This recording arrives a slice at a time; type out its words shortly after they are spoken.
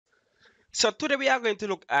So today we are going to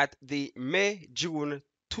look at the May-June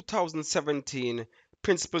 2017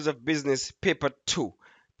 Principles of Business Paper 2,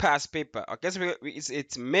 past paper. Okay, so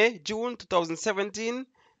it's May-June 2017,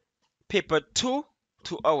 paper 2,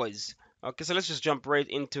 2 hours. Okay, so let's just jump right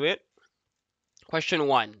into it. Question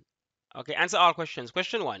 1. Okay, answer all questions.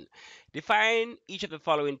 Question 1. Define each of the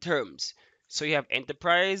following terms. So you have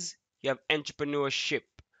enterprise, you have entrepreneurship.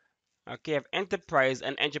 Okay, you have enterprise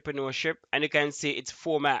and entrepreneurship, and you can see it's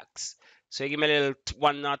 4 marks. So you give me a little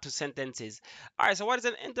one or two sentences. All right, so what is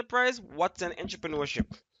an enterprise? What's an entrepreneurship?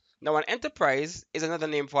 Now, an enterprise is another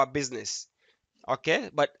name for a business. Okay,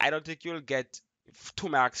 but I don't think you'll get 2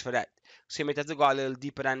 marks for that. So you might have to go a little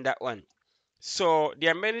deeper than that one. So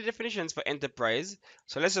there are many definitions for enterprise.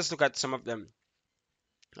 So let's just look at some of them.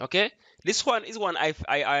 Okay, this one is one I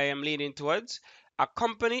am leaning towards. A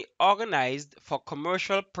company organized for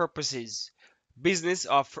commercial purposes, business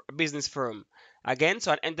or business firm. Again,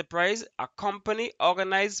 so an enterprise, a company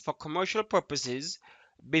organized for commercial purposes,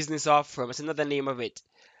 business or firm. That's another name of it.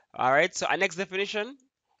 All right, so our next definition,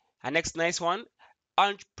 our next nice one,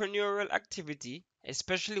 entrepreneurial activity,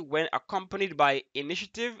 especially when accompanied by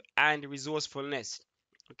initiative and resourcefulness.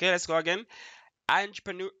 Okay, let's go again.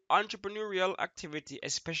 Entrepreneurial activity,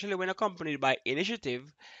 especially when accompanied by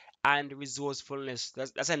initiative and resourcefulness.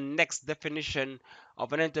 That's a next definition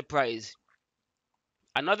of an enterprise.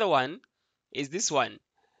 Another one is this one: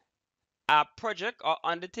 a project or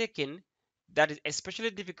undertaking that is especially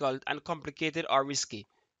difficult and complicated or risky.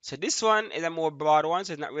 So this one is a more broad one,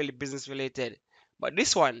 so it's not really business related. But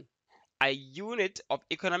this one, a unit of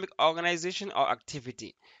economic organization or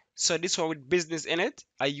activity. So this one with business in it,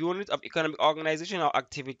 a unit of economic organization or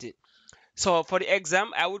activity. So for the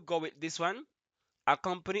exam, I would go with this one: a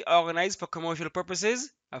company organized for commercial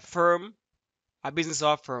purposes, a firm, a business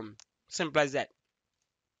or firm. Simple as that.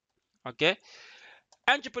 Okay.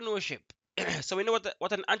 Entrepreneurship. So we know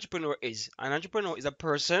what an entrepreneur is. An entrepreneur is a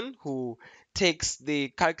person who takes the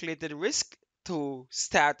calculated risk to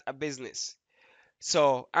start a business.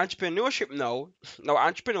 So entrepreneurship now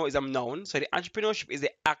entrepreneur is a noun. So the entrepreneurship is the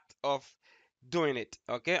act of doing it.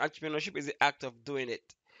 Okay, entrepreneurship is the act of doing it.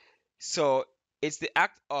 So it's the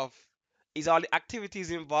act of is all the activities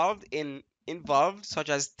involved, such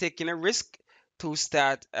as taking a risk to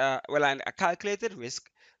start and a calculated risk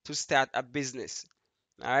to start a business.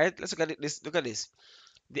 All right, let's look at this. Look at this.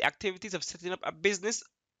 The activities of setting up a business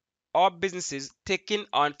or businesses taking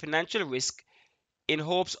on financial risk in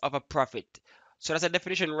hopes of a profit. So that's a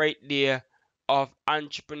definition right there of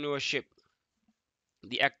entrepreneurship: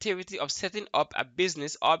 the activity of setting up a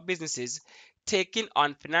business or businesses taking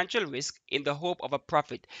on financial risk in the hope of a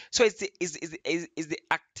profit. So it's the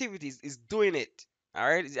activities is doing it. All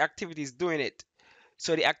right, it's the activities doing it.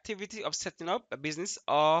 So the activity of setting up a business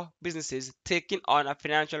or businesses taking on a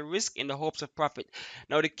financial risk in the hopes of profit.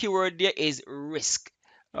 Now the keyword there is risk.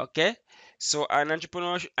 Okay, so an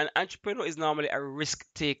entrepreneur is normally a risk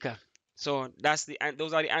taker. So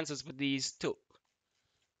those are the answers for these two.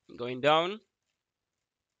 Going down.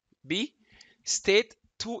 B. State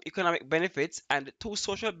two economic benefits and two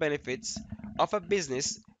social benefits of a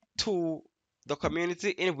business to the community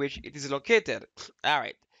in which it is located. All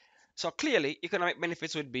right. So clearly, economic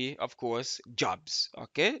benefits would be, of course, jobs.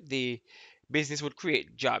 Okay, the business would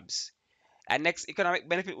create jobs. And next economic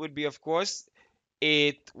benefit would be, of course,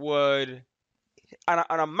 it would on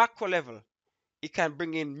a macro level, it can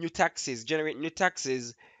bring in new taxes, generate new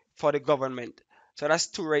taxes for the government. So that's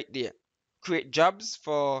two right there. Create jobs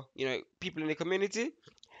for people in the community,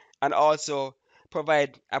 and also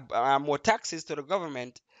provide more taxes to the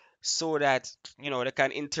government, so that they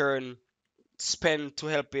can in turn spend to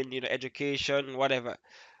help in education, whatever.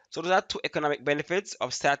 So those are two economic benefits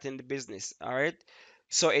of starting the business. All right.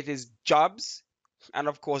 So it is jobs, and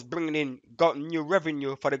of course bringing in new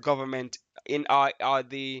revenue for the government in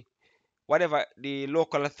the whatever, the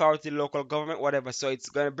local authority, local government, whatever. So it's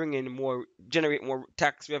going to bring in more, generate more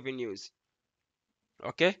tax revenues.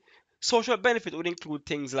 Okay. Social benefit would include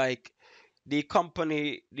things like the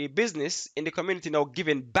company, the business in the community now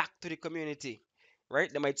giving back to the community,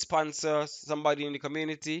 right? They might sponsor somebody in the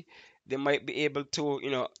community. They might be able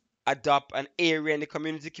to, adopt an area in the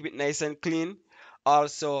community, keep it nice and clean.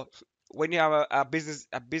 Also, when you have a business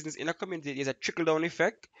in a community, there's a trickle down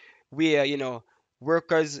effect where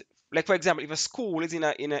workers, like for example, if a school is in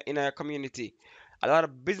a community, a lot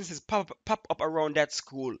of businesses pop up around that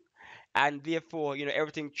school, and therefore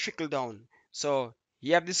everything trickle down. So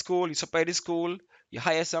you have the school, you supply the school, you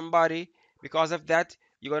hire somebody. Because of that,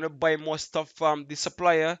 you're going to buy more stuff from the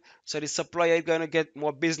supplier, so the supplier is going to get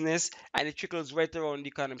more business, and it trickles right around the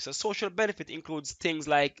economy. So social benefit includes things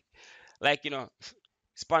like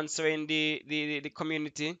sponsoring the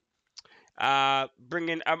community,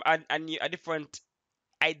 bringing a different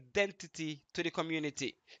identity to the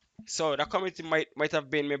community. So the community might have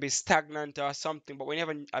been maybe stagnant or something, but when you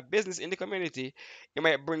have a business in the community, it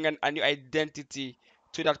might bring a new identity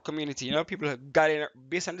to that community. You know, people gather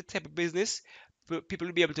based on the type of business. People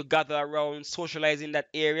will be able to gather around, socialize in that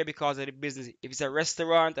area because of the business. If it's a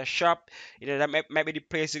restaurant, a shop, you know, that might be the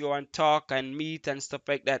place to go and talk and meet and stuff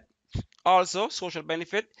like that. Also, social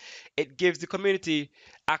benefit, it gives the community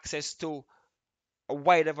access to a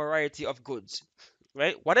wider variety of goods,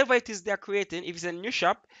 right? Whatever it is they're creating, if it's a new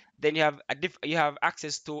shop, then you have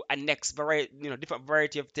access to a next variety, you know, different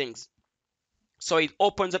variety of things. So it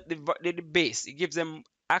opens up the base. It gives them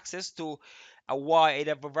access to a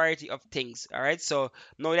wider variety of things. All right. So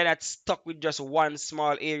no, they're not stuck with just one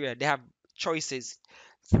small area. They have choices.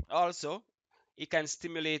 Also, it can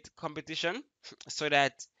stimulate competition so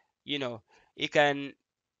that you know it can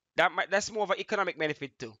that's more of an economic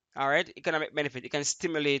benefit too. All right, economic benefit. It can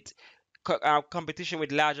stimulate competition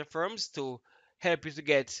with larger firms to help you to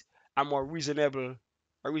get a more reasonable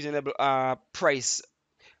price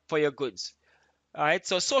for your goods. All right,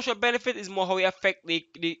 so social benefit is more how we affect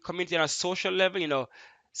the community on a social level. You know,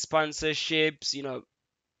 sponsorships. You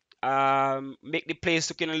know, make the place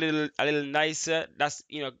looking a little nicer. That's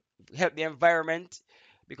help the environment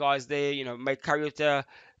because they might carry out a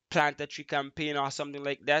plant a tree campaign or something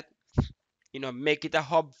like that. Make it a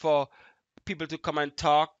hub for people to come and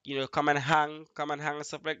talk, come and hang and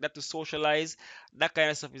stuff like that to socialize. That kind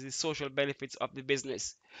of stuff is the social benefits of the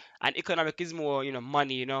business. And economic is more,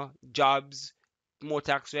 money, jobs, more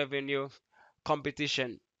tax revenue,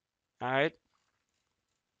 competition. All right.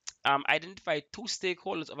 Identify two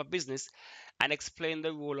stakeholders of a business and explain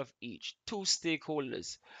the role of each. Two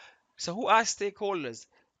stakeholders. So who are stakeholders?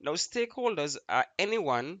 Now, stakeholders are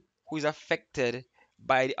anyone who is affected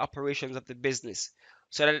by the operations of the business.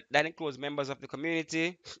 So that includes members of the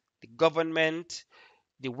community, the government,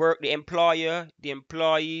 the employer, the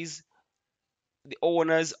employees, the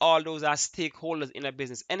owners, all those are stakeholders in a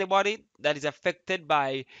business. Anybody that is affected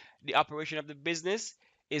by the operation of the business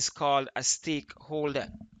is called a stakeholder.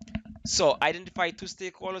 So identify two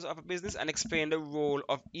stakeholders of a business and explain the role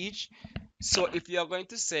of each. So if you are going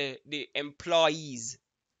to say the employees,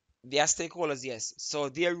 they are stakeholders, yes. So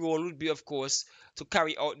their role would be, of course, to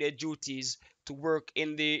carry out their duties, to work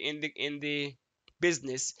in the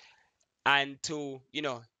business, and to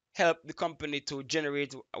help the company to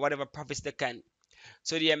generate whatever profits they can.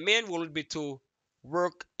 So their main role would be to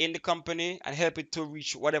work in the company and help it to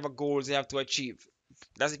reach whatever goals they have to achieve.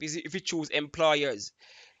 That's if you choose employees.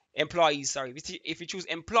 Sorry, if you choose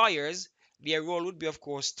employers, their role would be, of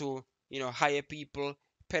course, to hire people,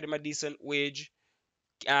 pay them a decent wage,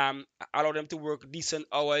 allow them to work decent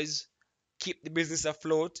hours, keep the business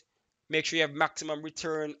afloat, make sure you have maximum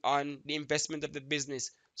return on the investment of the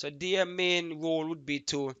business. So their main role would be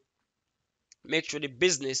to make sure the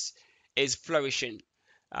business is flourishing.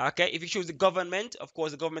 Okay, if you choose the government, of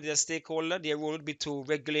course, the government is a stakeholder. Their role would be to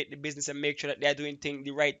regulate the business and make sure that they are doing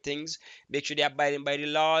the right things, make sure they are abiding by the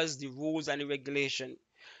laws, the rules, and the regulation.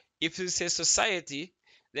 If you say society,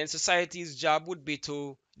 then society's job would be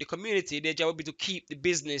to the community. Their job would be to keep the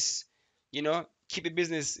business, keep the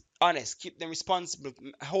business honest, keep them responsible,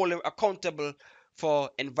 hold them accountable for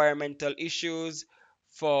environmental issues,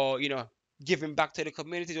 for giving back to the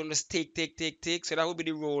community. Don't just take, take, take, take. So that would be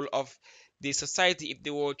the role of the society if they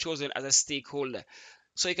were chosen as a stakeholder.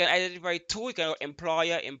 So you can identify two. You can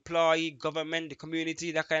employer, employee, government, the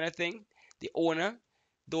community, that kind of thing. The owner.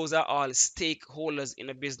 Those are all stakeholders in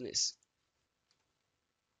a business.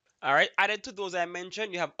 All right. Added to those I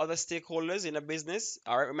mentioned, you have other stakeholders in a business.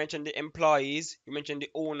 All right. We mentioned the employees, we mentioned the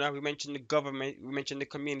owner, we mentioned the government, we mentioned the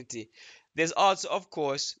community. There's also, of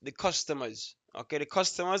course, the customers. Okay, the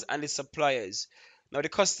customers and the suppliers. Now, the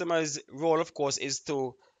customers' role, of course, is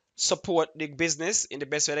to support the business in the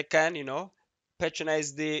best way they can.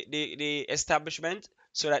 Patronize the establishment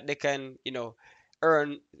so that they can,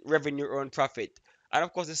 earn revenue, earn profit. And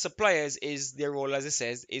of course, the suppliers is their role, as it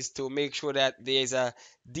says, is to make sure that there's a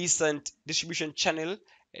decent distribution channel,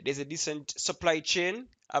 there's a decent supply chain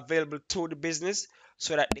available to the business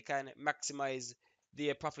so that they can maximize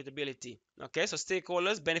their profitability. Okay, so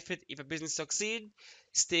stakeholders benefit if a business succeeds,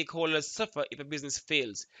 stakeholders suffer if a business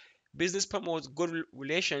fails. Business promotes good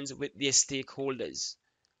relations with their stakeholders.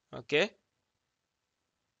 Okay,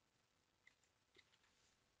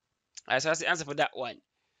 so that's the answer for that one.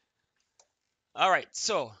 All right,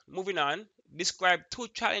 so moving on, describe two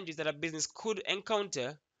challenges that a business could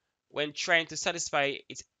encounter when trying to satisfy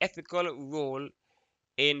its ethical role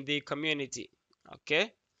in the community.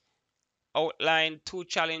 Okay, outline two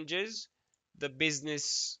challenges the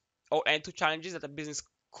business outline two challenges that a business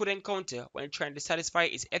could encounter when trying to satisfy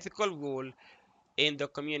its ethical role in the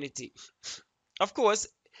community. Of course,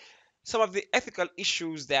 some of the ethical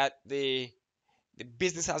issues that the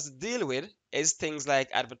business has to deal with is things like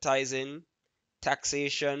advertising,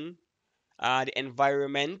 taxation, the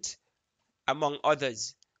environment, among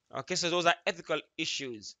others. Okay, so those are ethical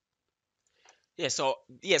issues. So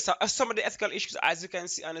some of the ethical issues, as you can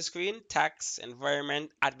see on the screen: tax, environment,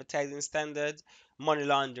 advertising standards, money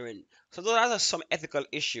laundering. So those are some ethical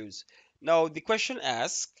issues. Now the question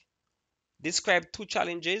asks, describe two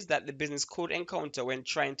challenges that the business could encounter when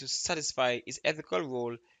trying to satisfy its ethical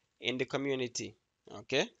role in the community.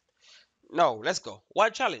 Okay. Now let's go.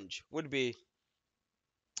 One challenge would be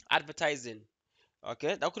advertising.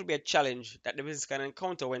 Okay, that could be a challenge that the business can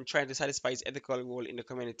encounter when trying to satisfy its ethical role in the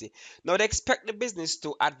community. Now, they expect the business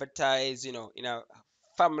to advertise, in a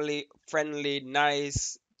family friendly,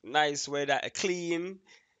 nice way, that a clean,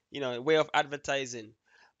 way of advertising.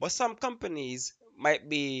 But some companies might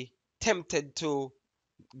be tempted to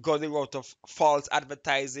go the route of false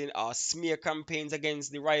advertising or smear campaigns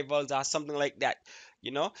against the rivals or something like that.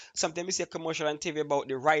 Sometimes you see a commercial on TV about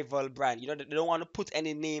the rival brand. They don't want to put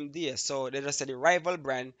any name there, so they just say the rival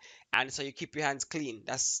brand, and so you keep your hands clean.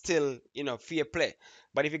 That's still, fair play.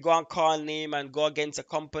 But if you go and call name and go against a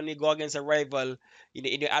company, go against a rival,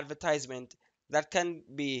 in your advertisement, that can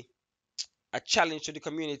be a challenge to the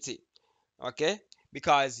community. Okay,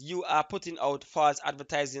 because you are putting out false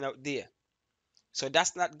advertising out there. So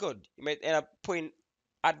that's not good. You might end up putting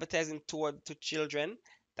advertising toward to children.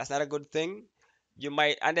 That's not a good thing. You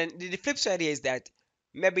might, and then the flip side is that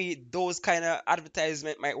maybe those kind of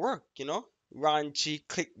advertisement might work. Raunchy,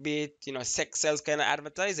 clickbait, sex sales kind of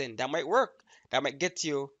advertising that might work. That might get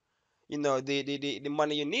you, the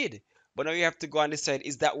money you need. But now you have to go and decide: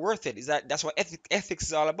 is that worth it? That's what ethics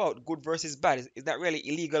is all about? Good versus bad. Is that really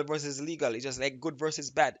illegal versus legal? It's just like good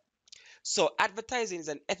versus bad. So advertising is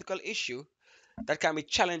an ethical issue that can be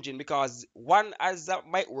challenging, because one as that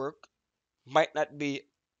might work might not be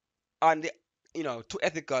on the too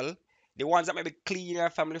ethical. The ones that might be clean or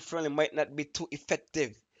family friendly might not be too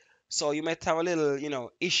effective. So you might have a little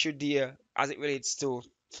issue there as it relates to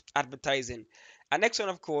advertising. And next one,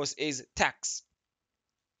 of course, is tax.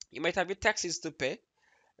 You might have your taxes to pay,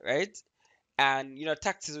 right? And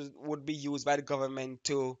taxes would be used by the government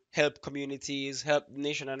to help communities, help the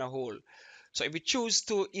nation as a whole. So if you choose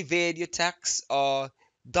to evade your tax or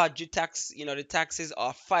dodge your tax, the taxes,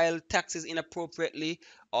 or file taxes inappropriately,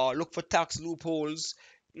 or look for tax loopholes,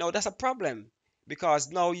 no, that's a problem,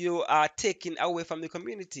 because now you are taking away from the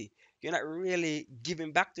community. You're not really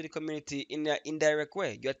giving back to the community in an indirect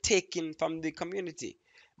way. You're taking from the community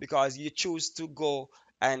because you choose to go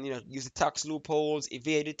and use the tax loopholes,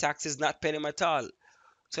 evade the taxes, not pay them at all.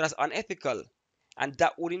 So that's unethical, and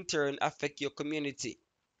that would in turn affect your community.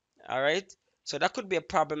 All right. So that could be a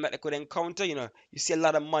problem that they could encounter. You see a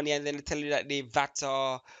lot of money, and then they tell you that the VAT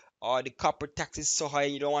or the corporate tax is so high,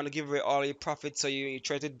 and you don't want to give away all your profits, so you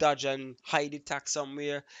try to dodge and hide the tax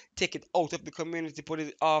somewhere, take it out of the community, put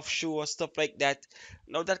it offshore, stuff like that.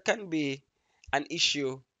 Now that can be an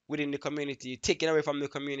issue within the community, taken away from the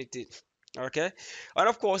community. Okay. And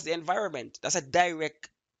of course, the environment. That's a direct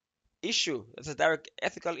issue. That's a direct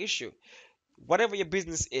ethical issue. Whatever your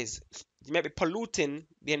business is, you might be polluting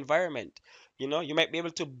the environment. You might be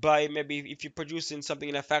able to buy, maybe if you're producing something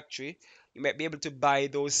in a factory, you might be able to buy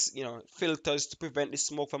those, filters to prevent the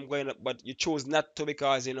smoke from going up, but you chose not to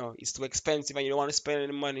because, it's too expensive and you don't want to spend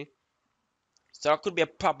any money. So that could be a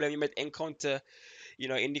problem you might encounter,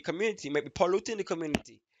 in the community. You might be polluting the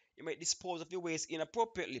community. You might dispose of your waste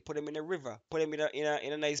inappropriately, put them in a river, put them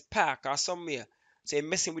in a nice park or somewhere. So you're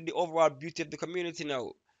messing with the overall beauty of the community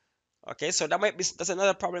now. Okay, so that's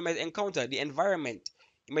another problem you might encounter: the environment.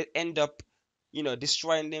 You might end up,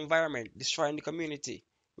 destroying the environment, destroying the community,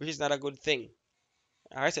 which is not a good thing.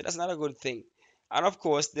 All right, so that's not a good thing. And of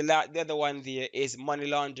course, the other one there is money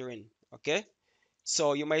laundering. Okay,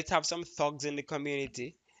 so you might have some thugs in the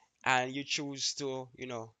community, and you choose to,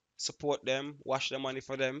 support them, wash the money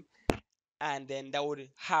for them, and then that would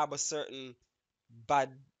have a certain bad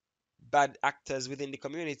bad actors within the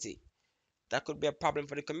community. That could be a problem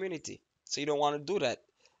for the community. So you don't want to do that.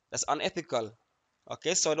 That's unethical.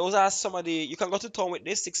 Okay, so those are some of the. You can go to town with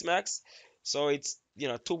this 6 marks. So it's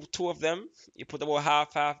two of them. You put about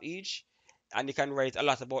half each, and you can write a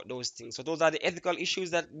lot about those things. So those are the ethical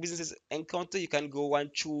issues that businesses encounter. You can go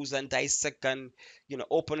and choose and dissect and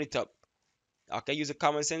open it up. Okay, use a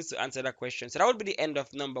common sense to answer that question. So that would be the end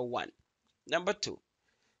of number one. Number two,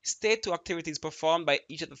 state two activities performed by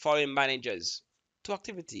each of the following managers. two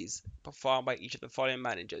activities performed by each of the following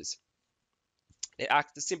managers. They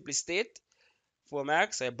ask to simply state 4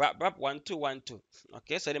 marks, so brap brap 1 2 1 2.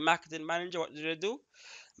 Okay, so the marketing manager, what do they do?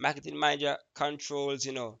 Marketing manager controls,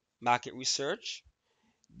 market research.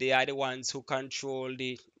 They are the ones who control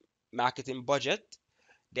the marketing budget.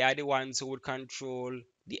 They are the ones who would control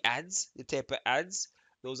the ads, the type of ads.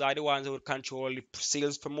 Those are the ones who would control the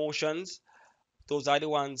sales promotions. Those are the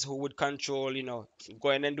ones who would control,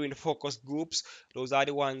 going and doing the focus groups. Those are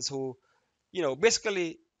the ones who,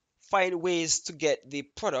 basically find ways to get the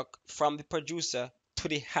product from the producer to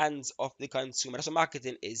the hands of the consumer. That's what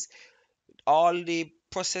marketing is. All the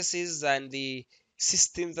processes and the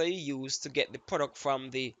systems that you use to get the product from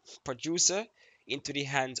the producer into the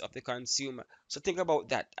hands of the consumer. So think about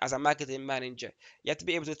that as a marketing manager. You have to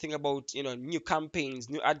be able to think about, new campaigns,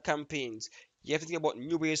 new ad campaigns. You have to think about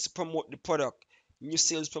new ways to promote the product, new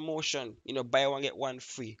sales promotion, buy one get one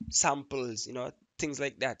free, samples, things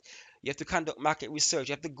like that. You have to conduct market research.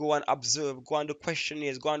 You have to go and observe, go and do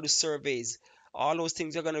questionnaires, go and do surveys. All those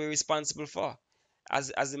things you're going to be responsible for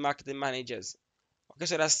as the marketing managers. Okay,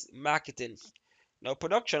 so that's marketing. Now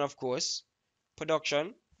production, of course,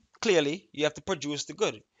 production, clearly you have to produce the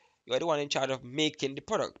good. You're the one in charge of making the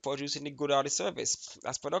product, producing the good or the service.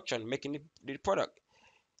 That's production, making the product.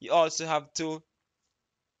 You also have to,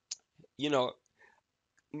 you know,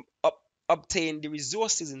 obtain the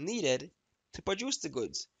resources needed to produce the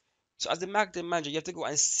goods. So as the marketing manager, you have to go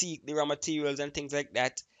and seek the raw materials and things like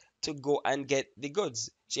that to go and get the goods.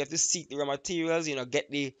 So you have to seek the raw materials, get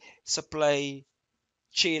the supply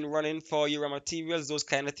chain running for your raw materials, those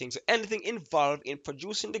kind of things. So anything involved in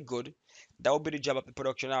producing the good, that would be the job of the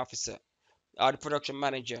production officer or the production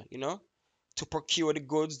manager, to procure the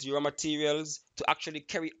goods, the raw materials, to actually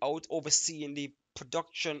carry out, overseeing the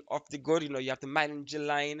production of the good. You have to manage your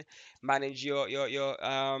line, manage your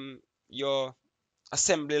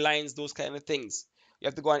assembly lines, those kind of things. You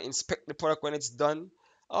have to go and inspect the product when it's done,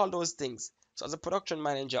 all those things. So as a production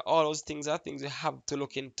manager, all those things are things you have to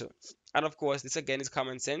look into. And of course, this again is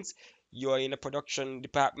common sense. You're in a production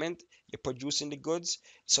department, you're producing the goods,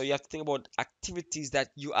 so you have to think about activities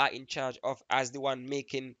that you are in charge of as the one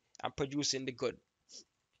making and producing the good.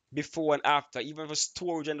 Before and after, even for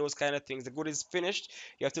storage and those kind of things, the good is finished.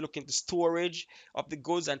 You have to look into storage of the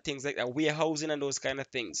goods and things like that, warehousing and those kind of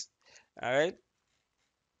things. All right.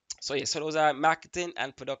 So yeah, so those are marketing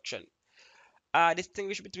and production.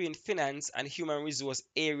 Distinguish between finance and human resource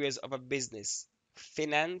areas of a business.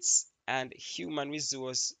 Finance and human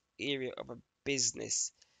resource area of a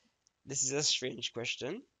business. This is a strange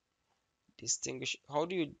question. Distinguish. How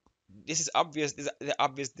do you? This is obvious. There's the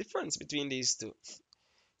obvious difference between these two.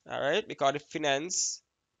 All right, because the finance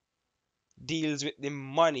deals with the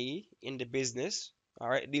money in the business. All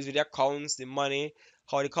right, it deals with the accounts, the money,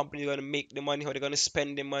 how the company is going to make the money, how they're going to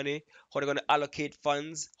spend the money, how they're going to allocate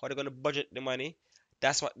funds, how they're going to budget the money.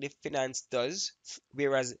 That's what the finance does.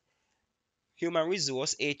 Whereas human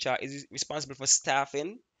resource HR is responsible for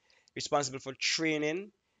staffing, responsible for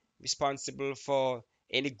training, responsible for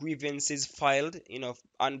any grievances filed,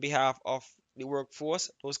 on behalf of the workforce,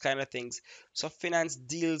 those kind of things. So finance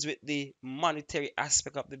deals with the monetary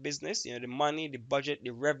aspect of the business, the money, the budget,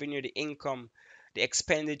 the revenue, the income, the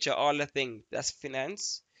expenditure, all the things. That's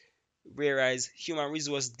finance. Whereas human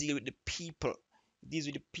resource deal with the people, deals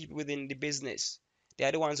with the people within the business. They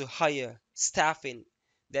are the ones who hire, staffing.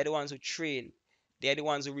 They're the ones who train. They're the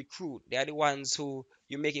ones who recruit. They're the ones who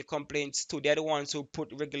you make your complaints to. They're the ones who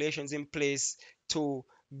put regulations in place to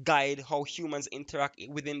guide how humans interact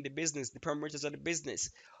within the business, the parameters of the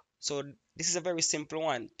business. So this is a very simple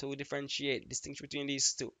one to differentiate, distinction between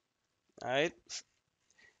these two. All right.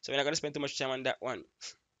 So we're not going to spend too much time on that one.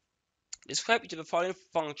 Describe each of the following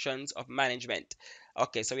functions of management.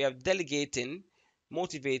 Okay, so we have delegating,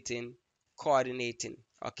 motivating, coordinating.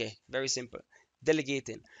 Okay, very simple.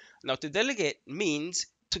 Delegating. Now, to delegate means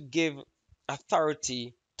to give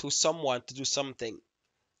authority to someone to do something.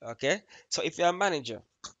 Okay, so if you're a manager,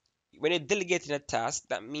 when you're delegating a task,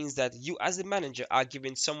 that means that you, as a manager, are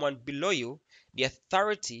giving someone below you the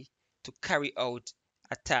authority to carry out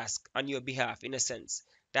a task on your behalf, in a sense.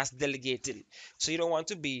 That's delegating. So you don't want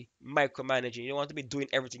to be micromanaging. You don't want to be doing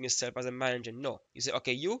everything yourself as a manager. No. You say,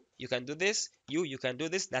 okay, you can do this. You can do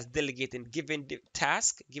this. That's delegating, giving the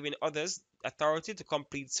task, giving others authority to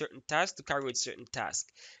complete certain tasks, to carry out certain tasks.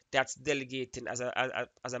 That's delegating as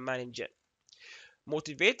a manager.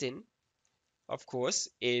 Motivating, of course,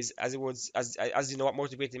 is, as it was, as you know what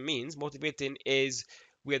motivating means. Motivating is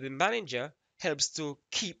where the manager helps to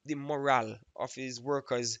keep the morale of his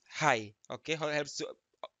workers high. Okay, how it helps to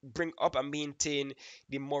bring up and maintain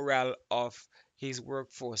the morale of his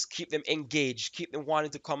workforce, keep them engaged, keep them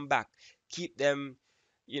wanting to come back, keep them,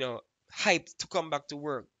 you know, hyped to come back to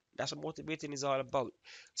work. That's what motivating is all about.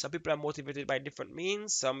 Some people are motivated by different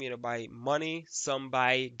means, some, by money, some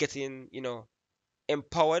by getting,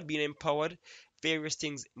 empowered, being empowered. Various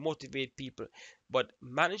things motivate people. But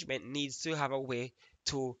management needs to have a way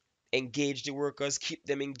to engage the workers, keep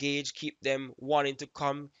them engaged, keep them wanting to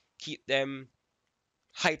come, keep them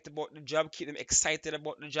hyped about the job, keep them excited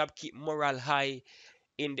about the job, keep morale high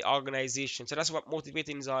in the organization. So that's what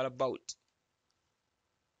motivating is all about.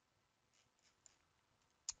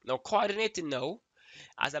 Now, coordinating now,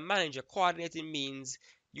 as a manager, coordinating means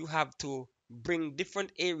you have to bring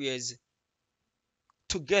different areas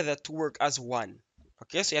together to work as one.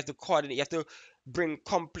 Okay, so you have to coordinate, you have to bring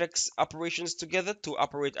complex operations together to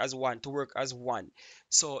operate as one, to work as one.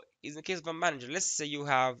 So in the case of a manager, let's say you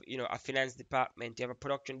have, a finance department, you have a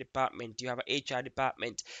production department, you have an HR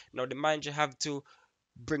department. Now the manager have to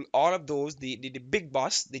bring all of those, the big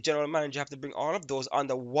boss, the general manager have to bring all of those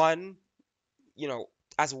under one, you know,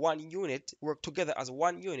 as one unit, work together as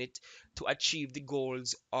one unit to achieve the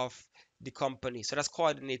goals of the company. So that's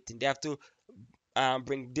coordinating. They have to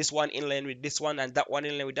bring this one in line with this one and that one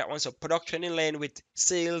in line with that one. So production in line with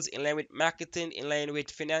sales, in line with marketing, in line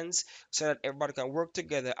with finance, so that everybody can work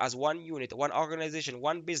together as one unit, one organization,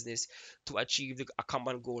 one business to achieve a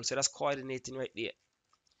common goal. So that's coordinating right there.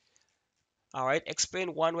 All right.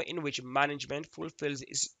 Explain one way in which management fulfills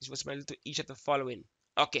its responsibility to each of the following.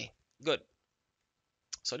 Okay, good.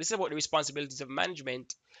 So this is about the responsibilities of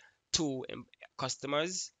management to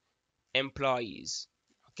customers, employees.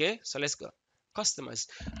 Okay, so let's go. Customers.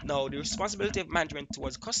 Now, the responsibility of management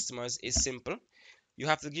towards customers is simple. You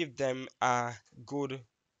have to give them good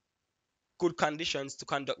good conditions to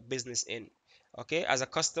conduct business in. Okay, as a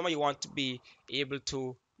customer, you want to be able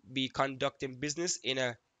to be conducting business in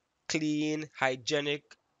a clean, hygienic,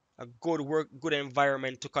 a good work, good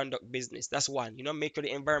environment to conduct business. That's one. Make sure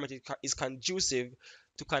the environment is conducive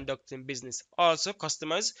to conducting business. Also,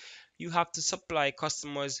 customers, you have to supply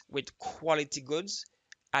customers with quality goods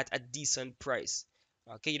at a decent price.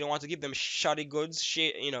 Okay, you don't want to give them shoddy goods,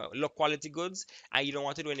 low quality goods, and you don't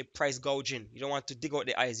want to do any price gouging. You don't want to dig out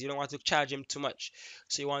the eyes. You don't want to charge them too much.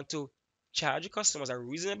 So you want to charge your customers a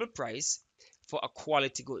reasonable price for a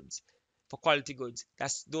quality goods. For quality goods,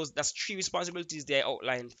 that's three responsibilities they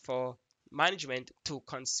outlined for management to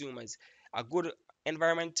consumers: a good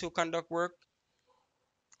environment to conduct work,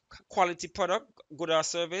 quality product, good or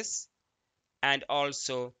service, and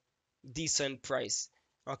also decent price.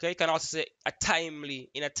 Okay, you can also say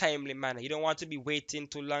in a timely manner. You don't want to be waiting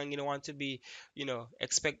too long. You don't want to be,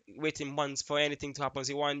 expect waiting months for anything to happen.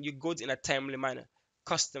 So you want your goods in a timely manner.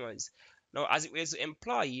 Customers. Now, as it relates to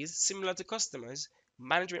employees, similar to customers,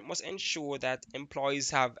 management must ensure that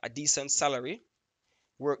employees have a decent salary,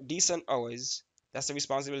 work decent hours. That's the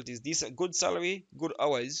responsibilities. Decent, good salary, good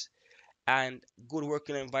hours, and good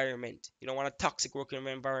working environment. You don't want a toxic working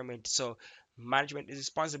environment. So management is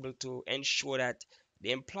responsible to ensure that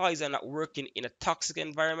the employees are not working in a toxic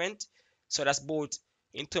environment. So that's both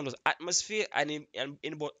in terms of atmosphere and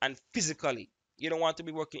physically. You don't want to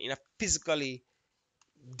be working in a physically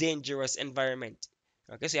dangerous environment.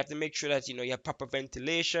 Okay, so you have to make sure that you have proper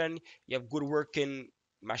ventilation, you have good working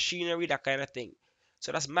machinery, that kind of thing.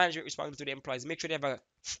 So that's management responsible to the employees. Make sure they have a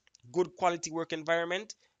good quality work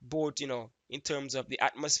environment, both in terms of the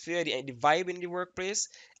atmosphere, the vibe in the workplace,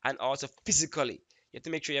 and also physically. You have to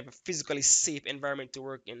make sure you have a physically safe environment to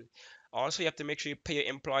work in. Also, you have to make sure you pay your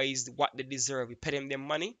employees what they deserve. You pay them their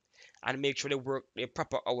money and make sure they work their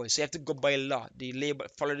proper hours. So you have to go by law,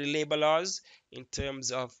 follow the labor laws in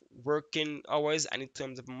terms of working hours and in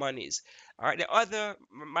terms of monies. All right, the other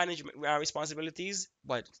management responsibilities,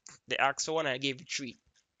 but they asked for one, I gave you three.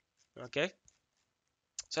 Okay,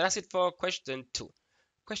 so that's it for question two.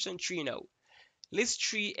 Question three now. List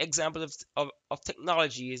three examples of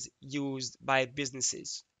technologies used by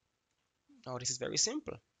businesses. Now, this is very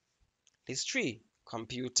simple. List three: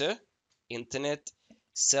 computer, internet,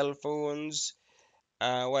 cell phones,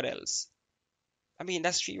 what else? I mean,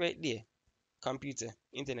 that's three right there. Computer,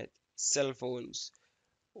 internet, cell phones.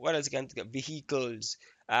 What else you can think of? Vehicles,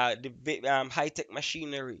 the high-tech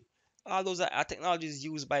machinery. All those are technologies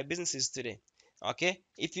used by businesses today. Okay,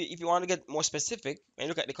 if you want to get more specific, when you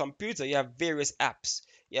look at the computer, you have various apps,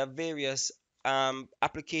 you have various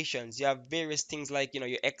applications, you have various things like your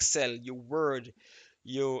Excel, your Word,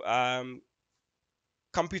 your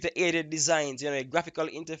computer aided designs, your graphical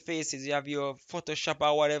interfaces, you have your Photoshop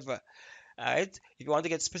or whatever. Alright, if you want to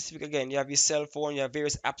get specific again, you have your cell phone, you have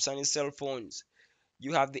various apps on your cell phones,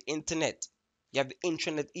 you have the internet, you have the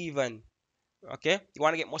intranet even. Okay, you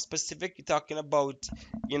want to get more specific, you're talking about,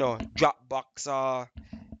 Dropbox or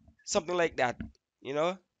something like that, you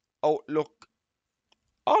know, Outlook,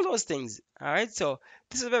 all those things. All right, so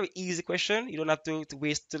this is a very easy question. You don't have to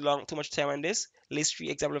waste too much time on this. List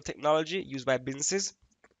three examples of technology used by businesses.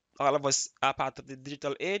 All of us are part of the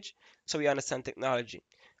digital age, so we understand technology.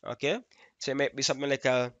 Okay, so it might be something like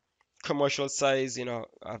a commercial size,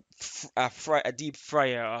 a deep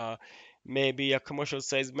fryer, maybe a commercial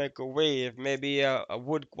size microwave, maybe a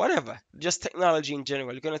wood, whatever. Just technology in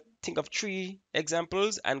general. You're gonna think of three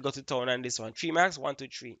examples and go to town on this one. Three marks, one, two,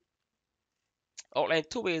 three. Outline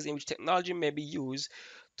two ways in which technology may be used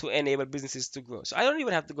to enable businesses to grow. So I don't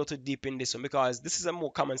even have to go too deep in this one because this is a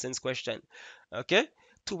more common sense question. Okay,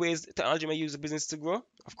 two ways technology may use a business to grow.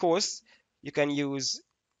 Of course, you can use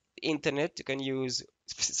the internet, you can use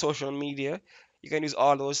social media, you can use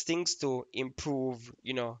all those things to improve,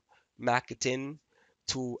 marketing,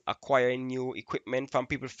 to acquire new equipment from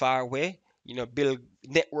people far away, build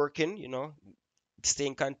networking, stay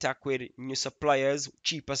in contact with new suppliers,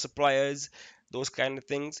 cheaper suppliers, those kind of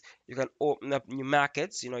things. You can open up new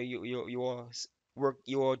markets. You're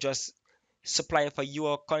just supplying for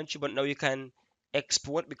your country, but now you can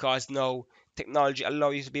export because now technology allow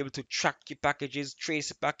you to be able to track your packages,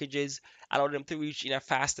 trace your packages, allow them to reach in a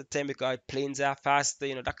faster time because planes are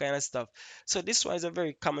faster, that kind of stuff. So this one is a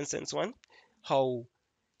very common sense one, how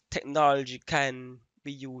technology can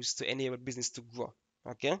be used to enable business to grow.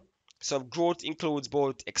 Okay. So growth includes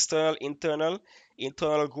both external, internal.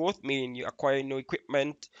 Internal growth meaning you acquire new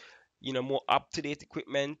equipment, more up-to-date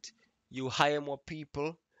equipment, you hire more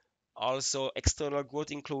people. Also, external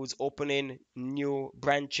growth includes opening new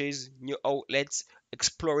branches, new outlets,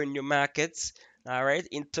 exploring new markets. All right.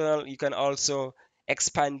 Internal, you can also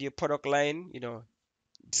expand your product line,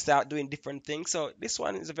 start doing different things. So this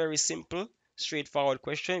one is a very simple, straightforward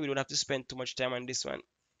question. We don't have to spend too much time on this one.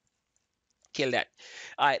 Kill that.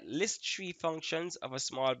 All right, list three functions of a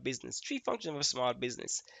small business. Three functions of a small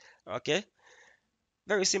business. Okay,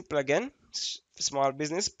 very simple again. Small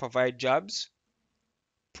business provide jobs,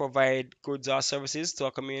 provide goods or services to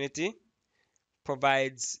a community,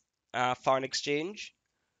 provides foreign exchange,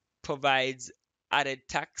 provides added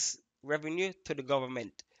tax revenue to the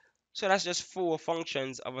government. So that's just four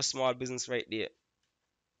functions of a small business right there.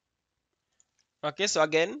 Okay, so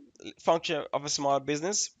again, function of a small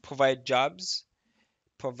business, provide jobs,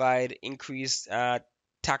 provide increased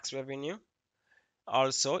tax revenue.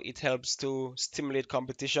 Also, it helps to stimulate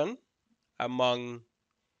competition among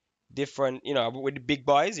different, with the big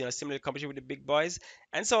boys, stimulate competition with the big boys.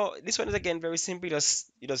 And so this one is again very simple. You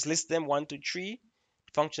just list them one, two, three,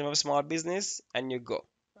 function of a small business, and you go.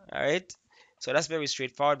 All right. So that's very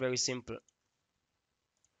straightforward, very simple.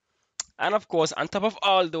 And of course, on top of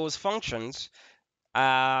all those functions,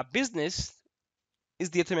 business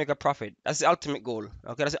is there to make a profit. That's the ultimate goal.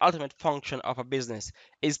 Okay, that's the ultimate function of a business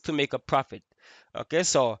is to make a profit. Okay,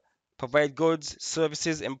 so provide goods,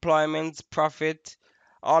 services, employment, profit,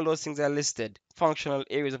 all those things are listed. Functional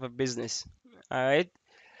areas of a business. All right,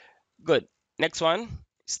 good. Next one.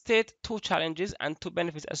 State two challenges and two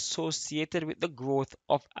benefits associated with the growth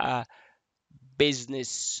of a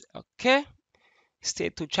business. Okay.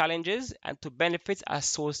 State two challenges and two benefits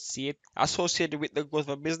associated with the growth of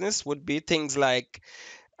a business would be things like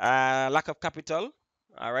lack of capital,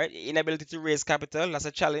 all right, inability to raise capital, that's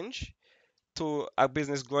a challenge to a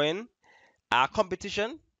business growing.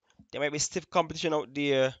 Competition, there might be stiff competition out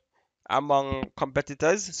there among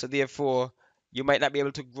competitors, so therefore you might not be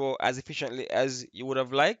able to grow as efficiently as you would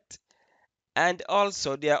have liked. And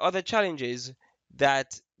also there are other challenges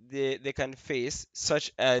that they can face,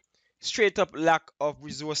 such as straight up lack of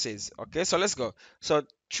resources. Okay, so let's go. So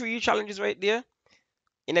three challenges right there: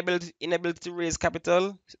 inability to raise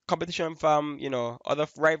capital, competition from other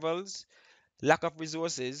rivals, lack of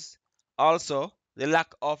resources, also the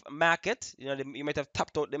lack of market. You might have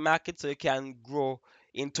tapped out the market, so you can grow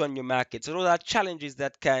into a new market. So those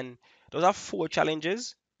are four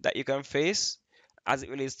challenges that you can face as it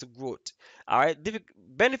relates to growth. All right,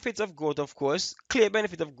 benefits of growth, of course, clear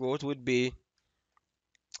benefit of growth would be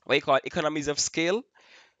what you call economies of scale.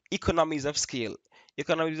 Economies of scale.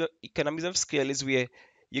 Economies of scale is where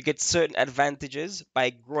you get certain advantages by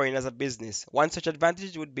growing as a business. One such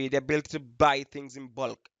advantage would be the ability to buy things in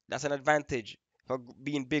bulk. That's an advantage for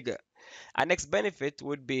being bigger. Our next benefit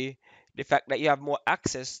would be the fact that you have more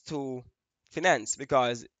access to finance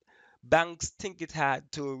because banks think it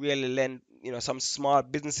hard to really lend, some small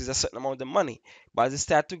businesses a certain amount of money. But as they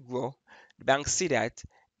start to grow, the banks see that,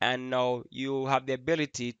 and now you have the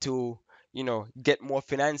ability to, get more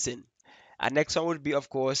financing. And next one would be, of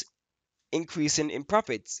course, increasing in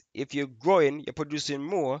profits. If you're growing, you're producing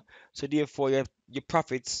more, so therefore your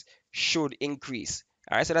profits should increase.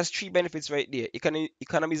 All right, so that's three benefits right there.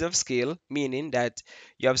 Economies of scale, meaning that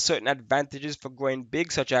you have certain advantages for growing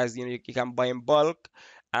big, such as you can buy in bulk.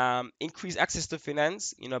 Increase access to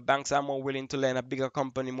finance. Banks are more willing to lend a bigger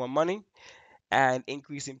company more money, and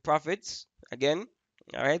increasing profits again.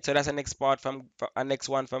 All right, so that's the next part our next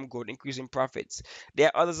one from growth, increasing profits. There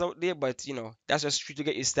are others out there, but that's just three to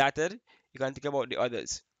get you started. You can think about the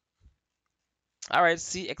others. All right,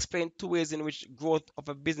 see, explain two ways in which growth of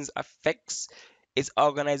a business affects its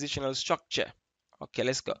organizational structure. Okay,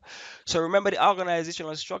 let's go. So remember, the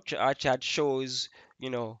organizational structure our chart shows,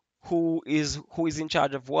 who is in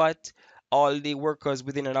charge of what, all the workers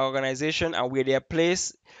within an organization and where they are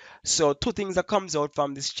placed. So two things that comes out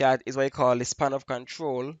from this chart is what I call the span of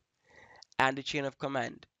control and the chain of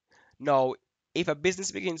command. Now, if a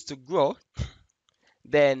business begins to grow,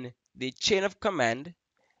 then the chain of command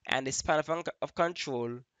and the span of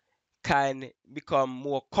control can become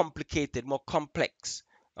more complicated, more complex.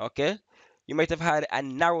 Okay? You might have had a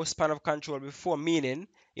narrow span of control before, meaning,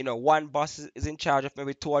 one boss is in charge of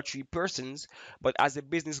maybe two or three persons, but as the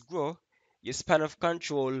business grow, your span of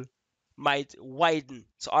control might widen.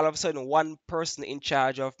 So all of a sudden, one person in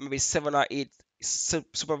charge of maybe seven or eight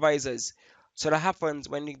supervisors. So that happens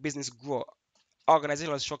when the business grow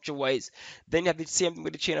organizational structure wise. Then you have the same thing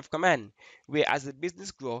with the chain of command, where as the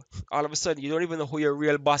business grow, all of a sudden you don't even know who your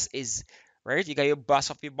real boss is, right? You got your boss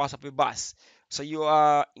of your boss of your boss. So you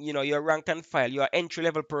are, you're rank and file. You are entry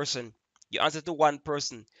level person. You answer to one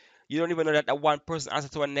person. You don't even know that one person answer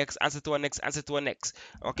to a next, answer to a next, answer to a next.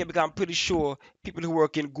 Okay, because I'm pretty sure people who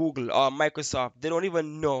work in Google or Microsoft, they don't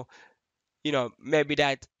even know maybe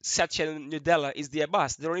that Satya Nadella is their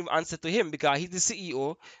boss. They don't even answer to him because he's the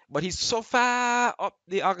CEO, but he's so far up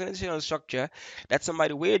the organizational structure that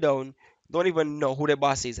somebody way down don't even know who the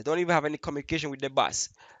boss is. They don't even have any communication with the boss,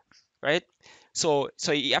 right? So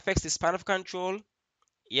it affects the span of control.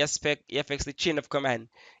 It affects the chain of command.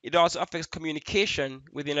 It also affects communication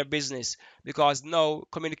within a business because now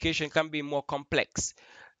communication can be more complex.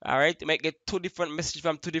 All right, you might get two different messages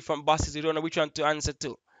from two different bosses. You don't know which one to answer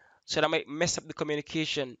to, so that might mess up the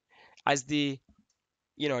communication as the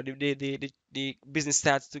business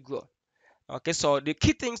starts to grow. Okay, so the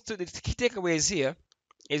key takeaways here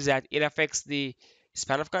is that it affects the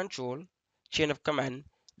span of control, chain of command.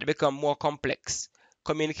 They become more complex.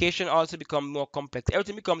 Communication also becomes more complex.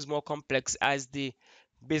 Everything becomes more complex as the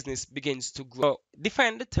business begins to grow.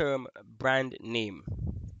 Define the term brand name.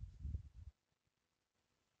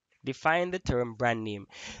 Define the term brand name.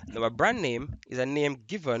 Now, a brand name is a name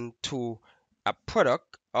given to a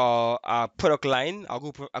product or a product line, or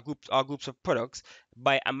groups of products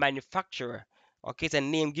by a manufacturer. Okay, it's a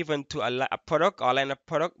name given to a product or line of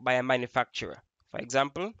product by a manufacturer. For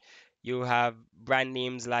example, you have brand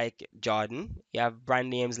names like Jordan, you have brand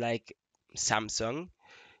names like Samsung,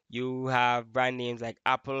 you have brand names like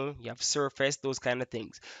Apple, you have Surface, those kind of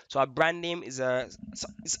things. So a brand name is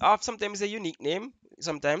sometimes a unique name,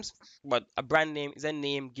 sometimes, but a brand name is a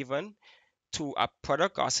name given to a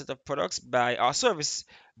product or set of products by or service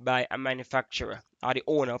by a manufacturer or the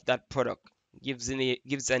owner of that product. Gives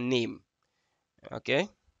a name. Okay.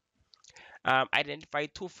 Identify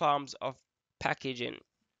two forms of packaging.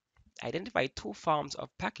 Identify two forms of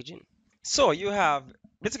packaging. So you have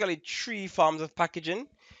basically three forms of packaging.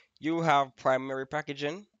 You have primary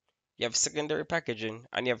packaging, you have secondary packaging,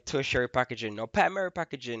 and you have tertiary packaging. Now, primary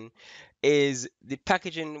packaging is the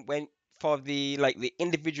packaging when for the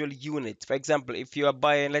individual unit. For example, if you are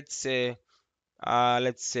buying, let's say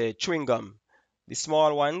chewing gum, the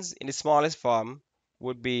small ones in the smallest form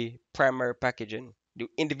would be primary packaging. The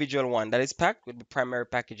individual one that is packed would be primary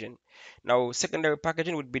packaging. Now, secondary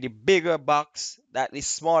packaging would be the bigger box that the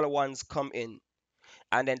smaller ones come in.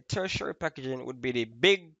 And then tertiary packaging would be the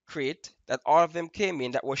big crate that all of them came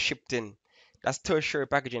in that was shipped in. That's tertiary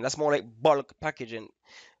packaging. That's more like bulk packaging.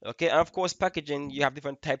 Okay, and of course, packaging, you have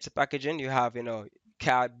different types of packaging. You have,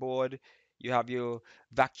 cardboard, you have your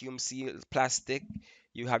vacuum sealed plastic,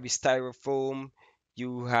 you have your styrofoam,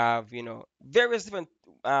 you have, various different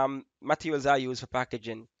materials are used for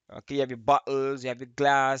packaging. Okay, you have your bottles, you have your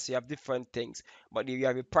glass, you have different things. But you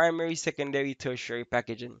have your primary, secondary, tertiary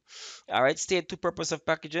packaging. All right, state two purpose of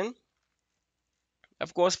packaging.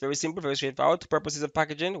 Of course, very simple, very straightforward. Two purposes of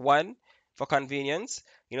packaging. One, for convenience,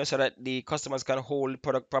 so that the customers can hold the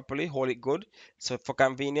product properly, hold it good. So for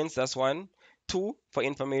convenience, that's one. Two, for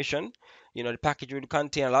information. The package will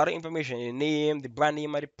contain a lot of information, the name, the brand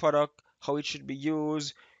name of the product, how it should be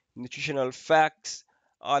used, nutritional facts,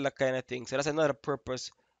 all that kind of thing. So that's another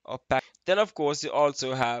purpose of packaging. Then, of course, you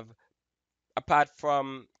also have apart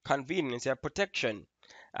from convenience, you have protection.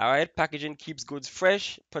 All right, packaging keeps goods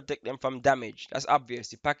fresh, protect them from damage. That's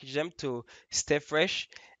obvious. You package them to stay fresh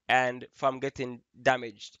and from getting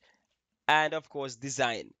damaged. And of course,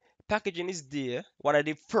 design. Packaging is there. One of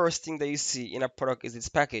the first things that you see in a product is its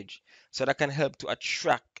package. So that can help to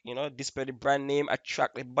attract, display the brand name,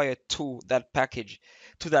 attract the buyer to that package,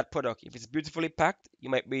 to that product. If it's beautifully packed, you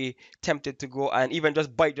might be tempted to go and even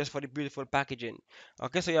just buy it just for the beautiful packaging.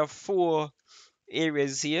 Okay, so you have four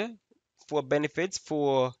areas here, four benefits,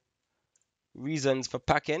 four reasons for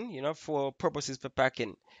packing, four purposes for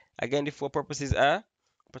packing. Again, the four purposes are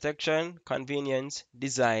protection, convenience,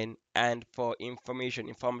 design, and for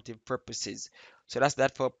informative purposes. So that's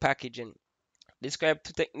that for packaging. Describe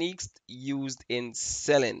two techniques used in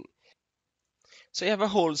selling. So you have a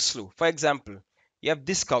whole slew. For example, you have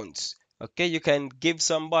discounts. Okay, you can give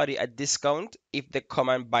somebody a discount if they come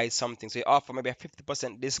and buy something. So you offer maybe a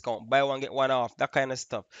 50% discount, buy one, get one off, that kind of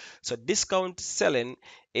stuff. So discount selling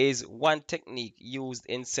is one technique used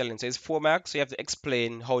in selling. So it's four marks, so you have to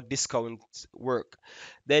explain how discounts work.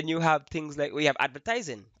 Then you have things like we have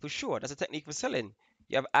advertising, for sure. That's a technique for selling.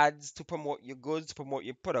 You have ads to promote your goods, promote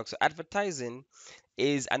your products. So advertising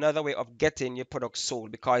is another way of getting your product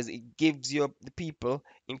sold because it gives you the people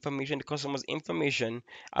information, the customers information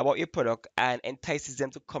about your product and entices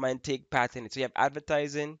them to come and take part in it. So you have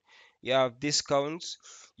advertising, you have discounts,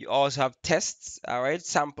 you also have tests, all right,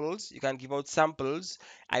 samples. You can give out samples,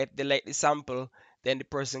 and if they like the sample, then the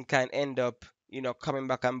person can end up, coming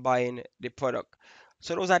back and buying the product.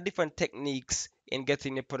 So those are different techniques in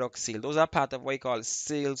getting the product sold. Those are part of what you call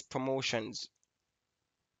sales promotions.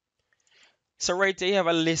 So right here you have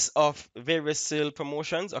a list of various sale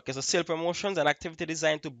promotions. Okay, so sale promotions, an activity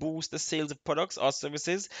designed to boost the sales of products or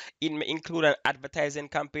services. It may include an advertising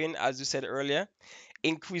campaign, as you said earlier,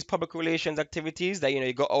 increase public relations activities that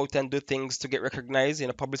you go out and do things to get recognized,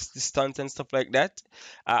 publicity stunts and stuff like that.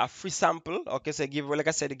 A free sample, okay, so give, like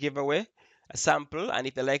I said, a giveaway, a sample, and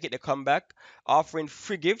if they like it, they come back. Offering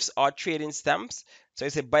free gifts or trading stamps. So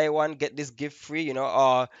you say buy one get this gift free,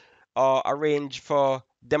 or arrange for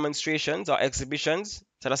demonstrations or exhibitions.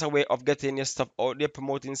 So that's a way of getting your stuff out there,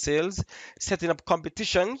 promoting sales, setting up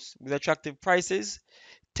competitions with attractive prices,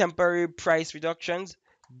 temporary price reductions,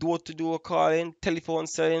 door-to-door calling, telephone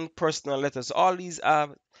selling, personal letters. So all these are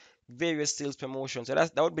various sales promotions. So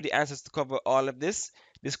that would be the answers to cover all of this.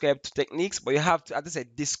 Describe two techniques, but you have to, as I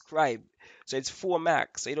said, describe. So it's four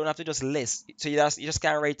marks. So you don't have to just list. So you just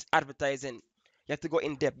can't write advertising. You have to go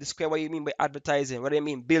in depth. Describe what you mean by advertising. What do you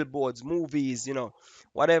mean? Billboards, movies,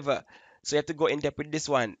 whatever. So you have to go in depth with this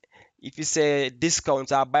one. If you say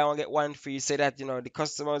discounts, buy one get one free, you say that the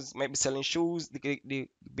customers might be selling shoes, the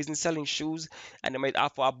business selling shoes, and they might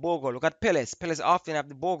offer a BOGO. Look at Pellets. Pellets often have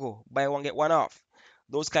the BOGO, buy one get one off.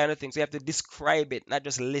 Those kind of things. So you have to describe it, not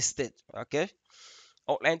just list it. Okay.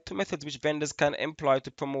 Outline two methods which vendors can employ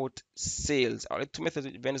to promote sales. Outline two methods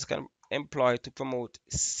which vendors can employ to promote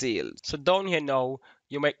sales. So down here now,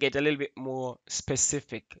 you might get a little bit more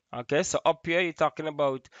specific. Okay, so up here you're talking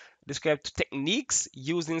about describe two techniques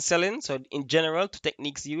used in selling. So in general, two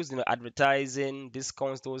techniques used, advertising,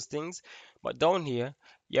 discounts, those things. But down here,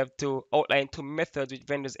 you have to outline two methods which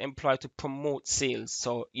vendors employ to promote sales.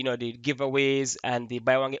 So, the giveaways and the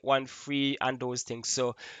buy one get one free and those things.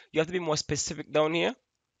 So you have to be more specific down here.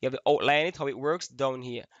 You have to outline it, how it works down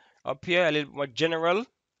here. Up here, a little more general.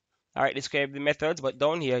 All right, describe the methods, but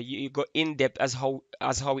down here you go in depth as how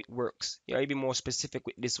it works. You be more specific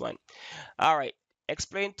with this one. All right,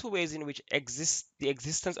 explain two ways in which the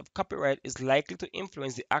existence of copyright is likely to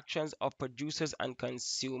influence the actions of producers and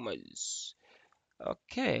consumers.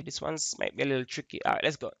 Okay, this one's might be a little tricky. All right,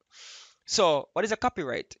 let's go. So, what is a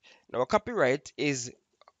copyright? Now, a copyright is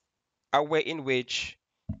a way in which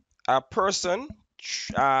a person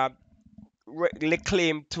lay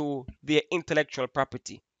claim to their intellectual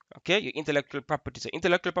property. Okay, your intellectual property. So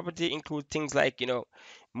intellectual property includes things like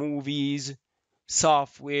movies,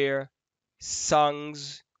 software,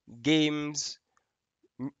 songs, games,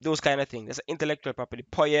 those kind of things. That's intellectual property.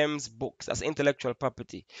 Poems, books. That's intellectual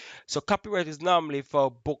property. So copyright is normally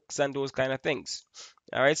for books and those kind of things.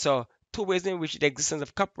 All right. So two ways in which the existence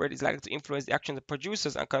of copyright is likely to influence the actions of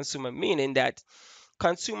producers and consumers, meaning that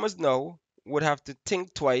consumers now would have to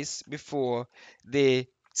think twice before they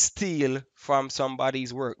steal from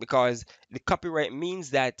somebody's work because the copyright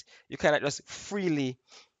means that you cannot just freely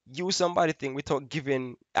use somebody's thing without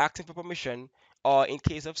asking for permission, or in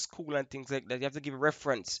case of school and things like that you have to give a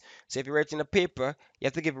reference. So if you're writing a paper, you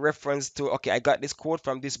have to give a reference to, okay, I got this quote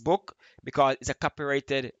from this book because it's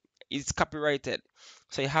copyrighted,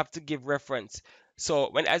 so you have to give reference. So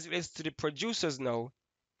when as it relates to the producers now,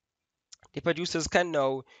 the producers can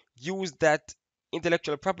now use that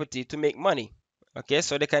intellectual property to make money. Okay,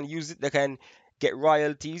 so they can use it, they can get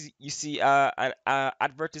royalties. You see an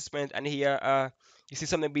advertisement, and here you see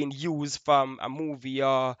something being used from a movie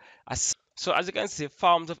or a series. So as you can see,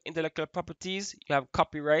 forms of intellectual properties, you have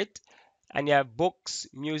copyright, and you have books,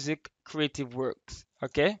 music, creative works.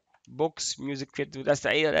 Okay, books, music, creative.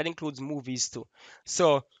 That includes movies too.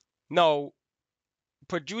 So now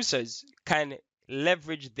producers can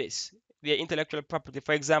leverage this, their intellectual property.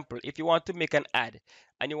 For example, if you want to make an ad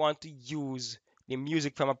and you want to use the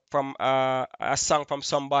music from a song from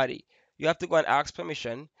somebody, you have to go and ask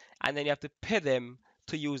permission, and then you have to pay them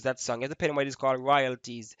to use that song. You have to pay them what is called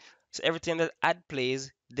royalties. So every time that ad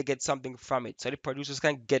plays, they get something from it. So the producers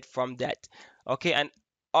can get from that. Okay, and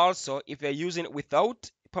also if you're using it without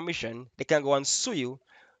permission, they can go and sue you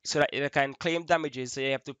so that they can claim damages. So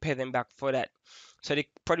you have to pay them back for that. So the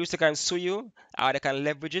producer can sue you, or they can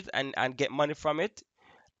leverage it and get money from it.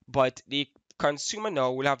 But the consumer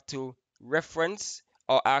now will have to reference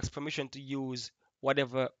or ask permission to use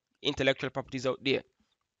whatever intellectual properties out there.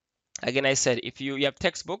 Again, I said, if you have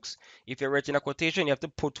textbooks, if you're writing a quotation, you have to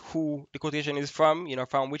put who the quotation is from,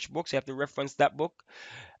 from which books. You have to reference that book.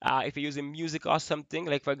 If you're using music or something,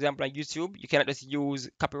 like for example on YouTube, you cannot just use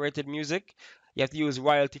copyrighted music. You have to use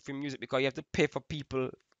royalty-free music because you have to pay for people.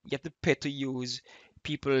 You have to pay to use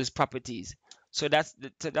people's properties. So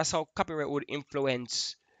that's how copyright would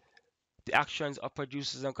influence the actions of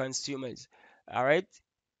producers and consumers. All right.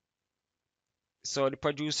 So the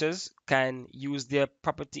producers can use their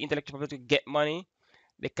property, intellectual property, to get money.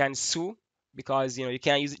 They can sue because you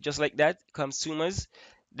can't use it just like that. Consumers,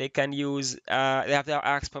 they can use. They have to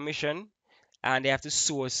ask permission, and they have to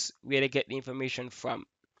source where they get the information from.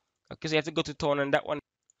 Okay, so you have to go to town on that one.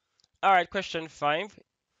 All right, question 5.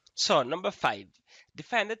 So number 5,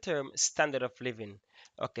 define the term standard of living.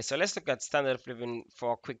 Okay, so let's look at standard of living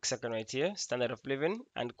for a quick second right here. Standard of living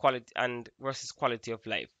and quality and versus quality of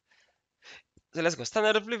life. So let's go.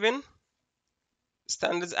 Standard of living.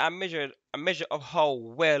 Standards are a measure of how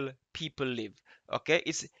well people live. Okay,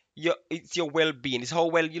 it's your well-being. It's how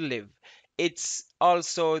well you live. It's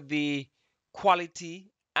also the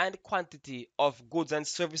quality and quantity of goods and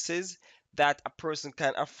services that a person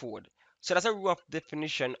can afford. So that's a rough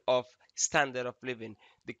definition of standard of living: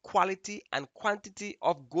 the quality and quantity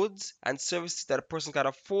of goods and services that a person can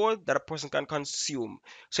afford, that a person can consume.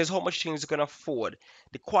 So it's how much things you can afford,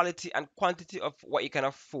 the quality and quantity of what you can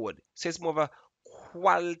afford. So it's more of a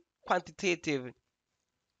qual quantitative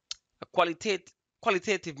a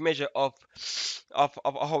qualitative measure of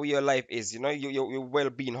how your life is, your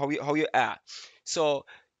well-being, how you are. So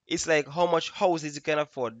it's like how much houses you can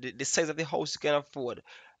afford, the size of the house you can afford.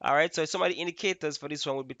 All right, so some of the indicators for this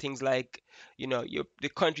one would be things like, the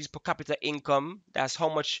country's per capita income. That's how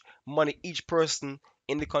much money each person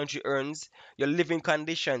in the country earns. Your living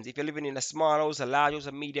conditions, if you're living in a small house, a large house,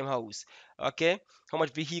 a medium house. Okay, how much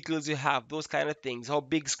vehicles you have, those kind of things. How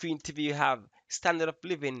big screen TV you have, standard of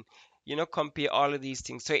living, compare all of these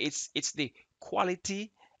things. So it's the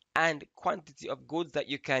quality and quantity of goods that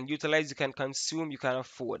you can utilize, you can consume, you can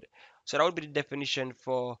afford. So that would be the definition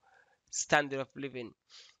for standard of living.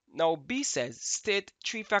 Now B says state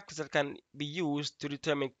 3 factors that can be used to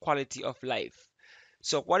determine quality of life.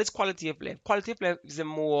 So what is quality of life? Quality of life is a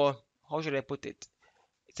more, how should I put it?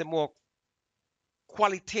 It's a more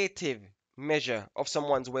qualitative measure of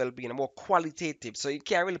someone's well-being, more qualitative. So you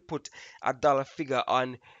can't really put a dollar figure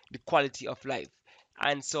on the quality of life.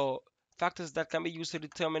 And so factors that can be used to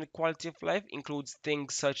determine the quality of life includes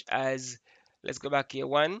things such as, let's go back here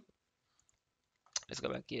one, let's go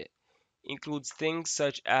back here, includes things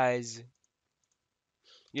such as,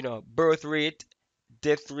 birth rate,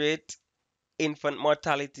 death rate, infant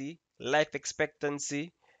mortality, life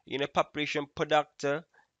expectancy, population per doctor,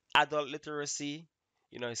 adult literacy,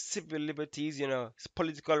 civil liberties,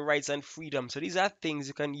 political rights and freedom. So these are things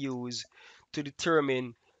you can use to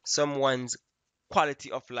determine someone's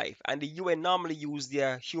quality of life. And the UN normally use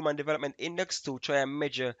their Human Development Index to try and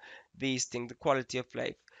measure these things, the quality of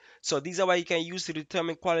life. So these are what you can use to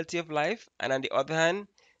determine quality of life. And on the other hand,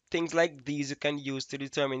 things like these you can use to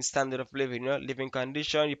determine standard of living, living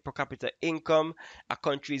condition, your per capita income, a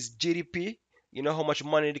country's GDP, how much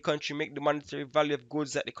money the country make, the monetary value of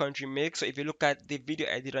goods that the country makes. So if you look at the video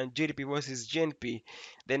I did on GDP versus GNP,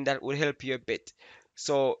 then that will help you a bit.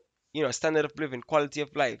 So, standard of living, quality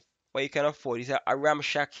of life, what you can afford. Is a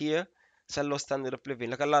ramshack here. It's a low standard of living.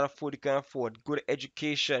 Like a lot of food you can afford, good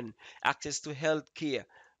education, access to health care.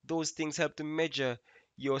 Those things help to measure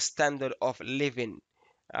your standard of living.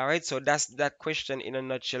 All right, so that's that question in a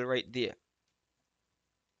nutshell right there.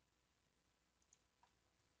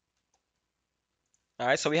 All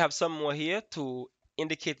right, so we have some more here to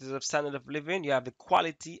indicators of standard of living. You have the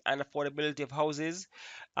quality and affordability of houses,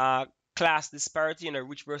 uh, class disparity,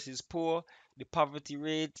 rich versus poor, the poverty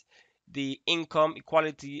rate, the income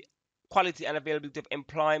equality, quality and availability of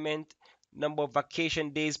employment, number of vacation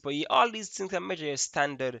days per year. All these things can measure your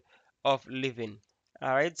standard of living. All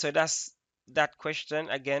right, so that's that question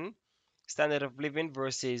again: standard of living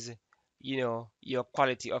versus, your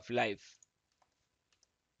quality of life.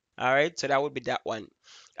 All right, so that would be that one.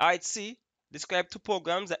 All right, C, describe two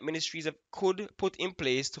programs that ministries could put in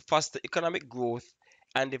place to foster economic growth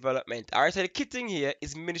and development. All right, so the key thing here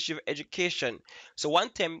is Ministry of Education. So one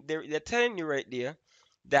thing they're telling you right there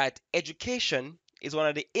that education is one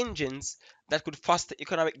of the engines that could foster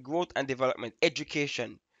economic growth and development.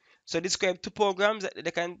 Education. So describe two programs that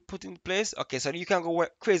they can put in place. Okay, so you can go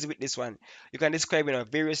crazy with this one. You can describe,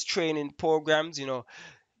 various training programs.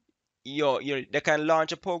 They can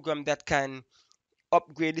launch a program that can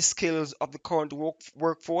upgrade the skills of the current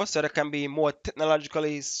workforce so they can be more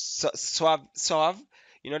technologically suave.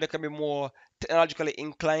 They can be more technologically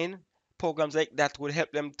inclined. Programs like that would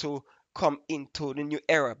help them to come into the new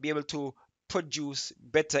era, be able to produce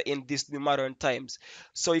better in these new modern times.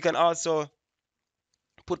 So you can also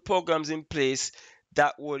put programs in place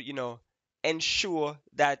that would, ensure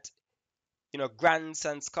that, grants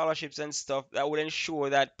and scholarships and stuff that would ensure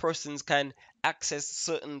that persons can access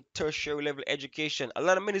certain tertiary level education. A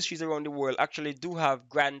lot of ministries around the world actually do have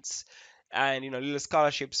grants and, little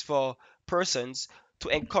scholarships for persons to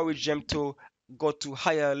encourage them to go to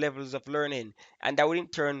higher levels of learning, and that would in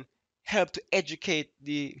turn help to educate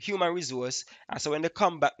the human resource. And so when they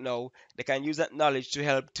come back now, they can use that knowledge to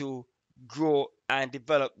help to grow and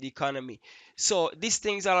develop the economy. So this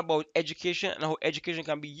thing is all about education and how education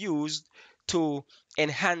can be used to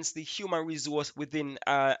enhance the human resource within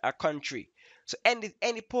a country. So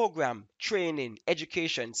any program, training,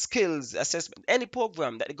 education, skills assessment, any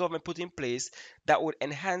program that the government put in place that would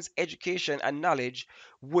enhance education and knowledge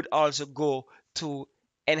would also go to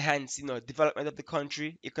enhance, development of the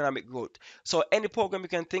country, economic growth. So any program you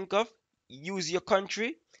can think of, use your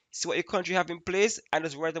country, see what your country have in place, and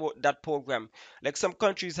just write about that program. Like some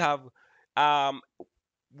countries have um,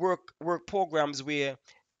 work programs where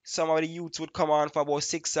some of the youths would come on for about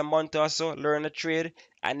 6 a month or so, learn a trade,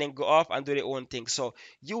 and then go off and do their own thing. So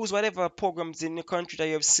use whatever programs in the country that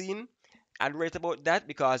you have seen and write about that,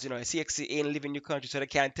 because CXC ain't living in your country, so they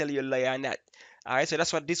can't tell you a lie on that. All right, so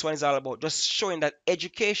that's what this one is all about. Just showing that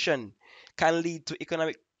education can lead to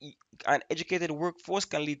an educated workforce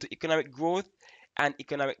can lead to economic growth and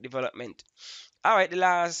economic development. All right, the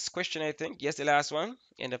last question, I think. Yes, the last one.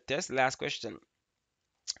 End of test. Last question.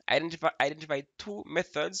 Identify two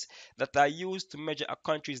methods that are used to measure a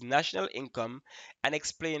country's national income and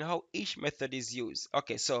explain how each method is used.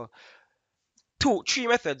 Okay, so three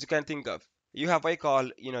methods you can think of. You have what you call,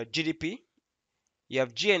 GDP, you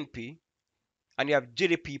have GNP, and you have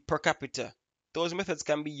GDP per capita. Those methods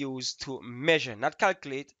can be used to measure, not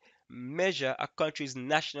calculate, measure a country's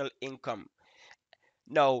national income.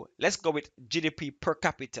 Now, let's go with GDP per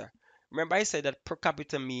capita. Remember, I said that per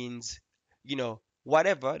capita means,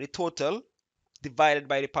 whatever the total divided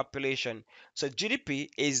by the population. So GDP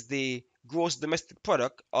is the gross domestic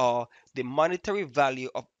product, or the monetary value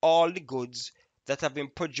of all the goods that have been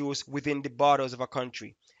produced within the borders of a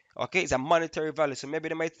country. Okay, it's a monetary value. So maybe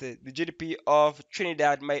they might say the GDP of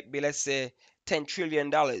Trinidad might be, let's say, $10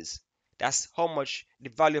 trillion. That's how much the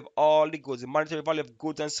value of all the goods, the monetary value of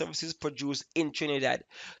goods and services produced in Trinidad.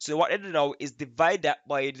 So what they do now is divide that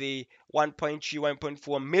by the 1.3,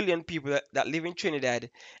 1.4 million people that live in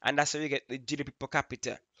Trinidad, and that's how you get the GDP per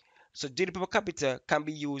capita. So GDP per capita can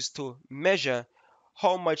be used to measure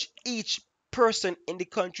how much each person in the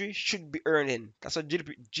country should be earning. That's what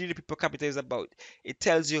GDP per capita is about. It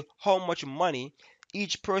tells you how much money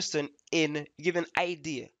each person in give an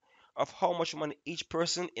idea of how much money each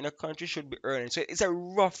person in a country should be earning. So it's a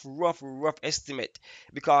rough estimate,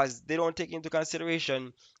 because they don't take into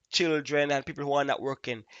consideration children and people who are not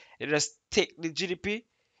working. They just take the GDP,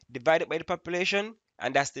 divide it by the population,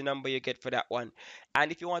 and that's the number you get for that one. And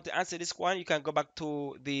if you want to answer this one, you can go back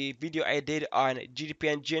to the video I did on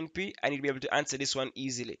GDP and GNP, and you'll be able to answer this one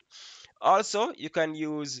easily. Also, you can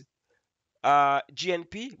use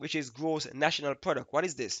GNP, which is gross national product. What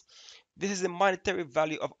is this? This is the monetary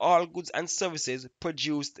value of all goods and services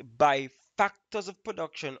produced by factors of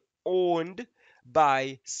production owned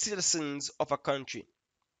by citizens of a country.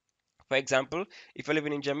 For example, if you're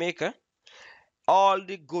living in Jamaica, all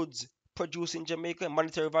the goods produced in Jamaica,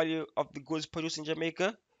 monetary value of the goods produced in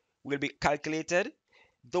Jamaica will be calculated.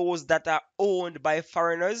 Those that are owned by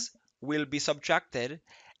foreigners will be subtracted,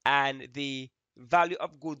 and the value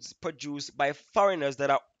of goods produced by foreigners that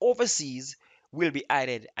are overseas will be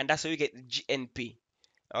added, and that's how you get GNP.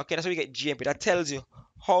 Okay, that's how you get GNP. That tells you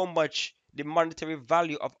how much the monetary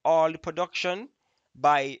value of all the production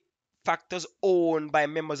by factors owned by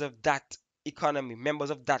members of that economy, members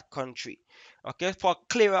of that country. Okay, for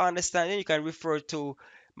clearer understanding, you can refer to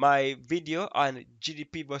my video on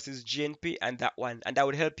GDP versus GNP and that one, and that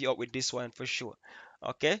would help you out with this one for sure.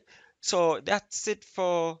 Okay, so that's it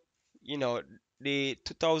for you know the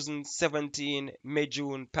 2017 May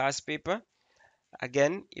June past paper.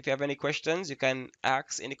 Again, if you have any questions, you can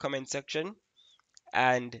ask in the comment section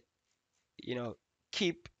and you know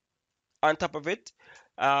keep on top of it.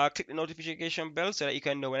 Click the notification bell so that you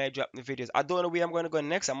can know when I drop the videos. I don't know where I'm going to go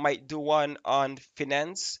next. I might do one on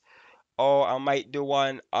finance or I might do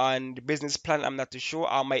one on the business plan. I'm not too sure.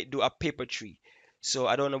 I might do a paper tree. So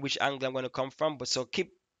I don't know which angle I'm going to come from. But so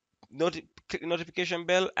click the notification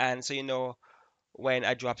bell and so you know when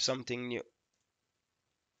I drop something new.